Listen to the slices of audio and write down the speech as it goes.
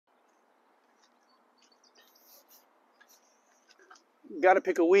got to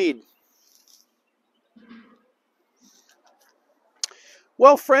pick a weed.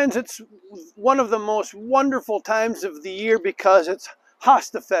 Well, friends, it's one of the most wonderful times of the year because it's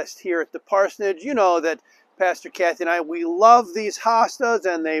Hostafest here at the parsonage. You know that Pastor Kathy and I, we love these hostas,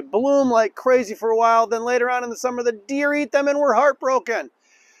 and they bloom like crazy for a while. Then later on in the summer, the deer eat them, and we're heartbroken.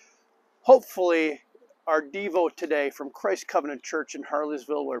 Hopefully, our Devo today from Christ Covenant Church in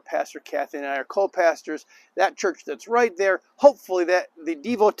Harleysville, where Pastor Kathy and I are co-pastors, that church that's right there, hopefully that the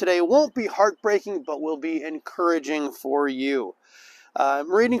Devo today won't be heartbreaking, but will be encouraging for you.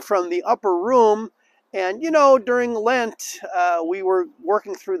 I'm reading from the upper room, and you know, during Lent, we were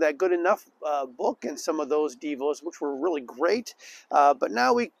working through that Good Enough book and some of those Devos, which were really great. But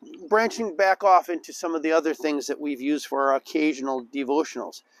now we're branching back off into some of the other things that we've used for our occasional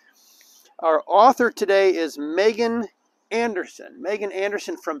devotionals. Our author today is Megan Anderson. Megan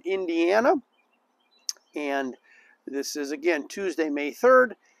Anderson from Indiana. And this is, again, Tuesday, May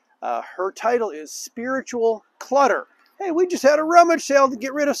 3rd. Her title is Spiritual Clutter. Hey, we just had a rummage sale to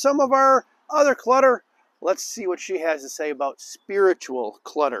get rid of some of our other clutter. Let's see what she has to say about spiritual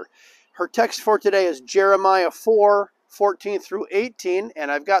clutter. Her text for today is Jeremiah 4:14 through 18.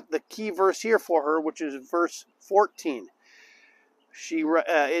 And I've got the key verse here for her, which is verse 14.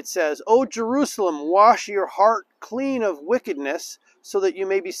 It says, O Jerusalem, wash your heart clean of wickedness, so that you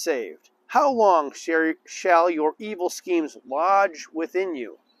may be saved. How long shall your evil schemes lodge within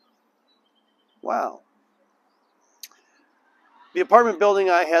you? Wow. The apartment building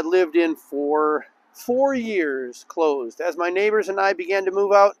I had lived in for 4 years closed. As my neighbors and I began to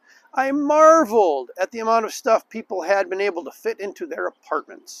move out, I marveled at the amount of stuff people had been able to fit into their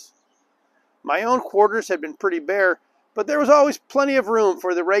apartments. My own quarters had been pretty bare, but there was always plenty of room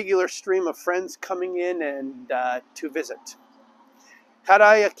for the regular stream of friends coming in and to visit. Had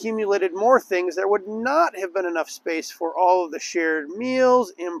I accumulated more things, there would not have been enough space for all of the shared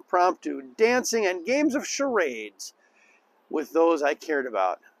meals, impromptu dancing, and games of charades with those I cared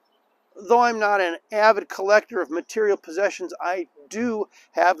about. Though I'm not an avid collector of material possessions, I do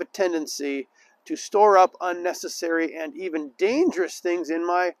have a tendency to store up unnecessary and even dangerous things in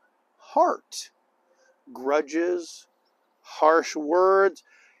my heart. Grudges, harsh words,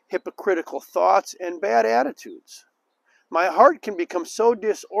 hypocritical thoughts, and bad attitudes. My heart can become so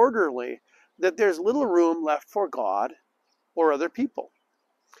disorderly that there's little room left for God or other people.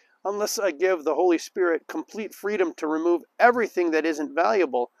 Unless I give the Holy Spirit complete freedom to remove everything that isn't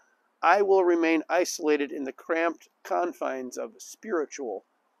valuable, I will remain isolated in the cramped confines of spiritual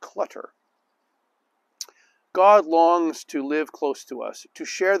clutter. God longs to live close to us, to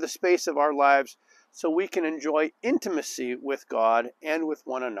share the space of our lives so we can enjoy intimacy with God and with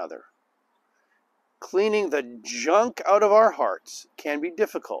one another. Cleaning the junk out of our hearts can be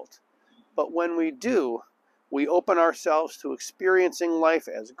difficult, but when we do, we open ourselves to experiencing life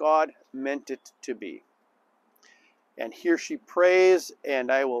as God meant it to be. And here she prays, and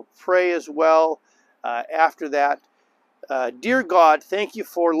I will pray as well after that. Dear God, thank you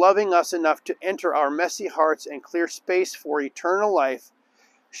for loving us enough to enter our messy hearts and clear space for eternal life.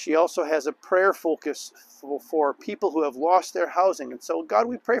 She also has a prayer focus for people who have lost their housing. And so, God,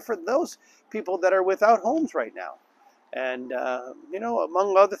 we pray for those people that are without homes right now. And, you know,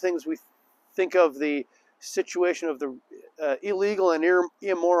 among other things, we think of the situation of the illegal and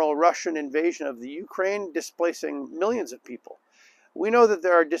immoral Russian invasion of the Ukraine, displacing millions of people. We know that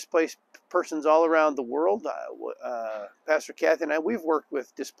there are displaced persons all around the world. Pastor Kathy and I, we've worked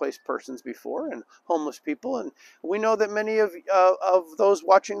with displaced persons before and homeless people, and we know that many of those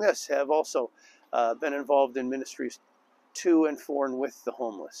watching this have also been involved in ministries to and for and with the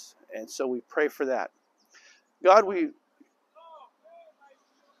homeless. And so we pray for that. God,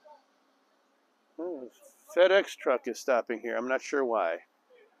 FedEx truck is stopping here. I'm not sure why.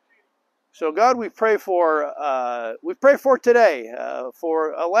 So God, we pray for today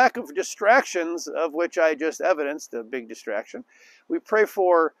for a lack of distractions, of which I just evidenced a big distraction. We pray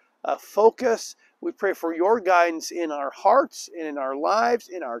for focus. We pray for your guidance in our hearts, in our lives,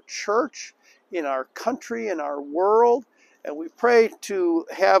 in our church, in our country, in our world. And we pray to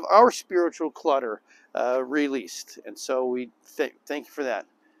have our spiritual clutter released. And so we thank you for that.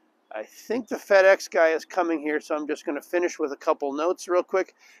 I think the FedEx guy is coming here, so I'm just going to finish with a couple notes real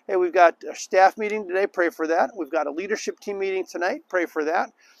quick. Hey, we've got a staff meeting today. Pray for that. We've got a leadership team meeting tonight. Pray for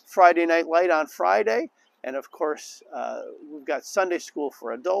that. Friday Night Light on Friday. And, of course, we've got Sunday school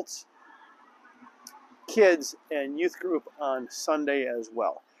for adults, kids, and youth group on Sunday as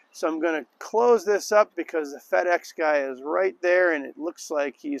well. So I'm going to close this up because the FedEx guy is right there, and it looks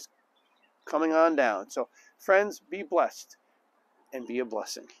like he's coming on down. So, friends, be blessed and be a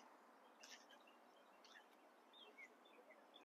blessing.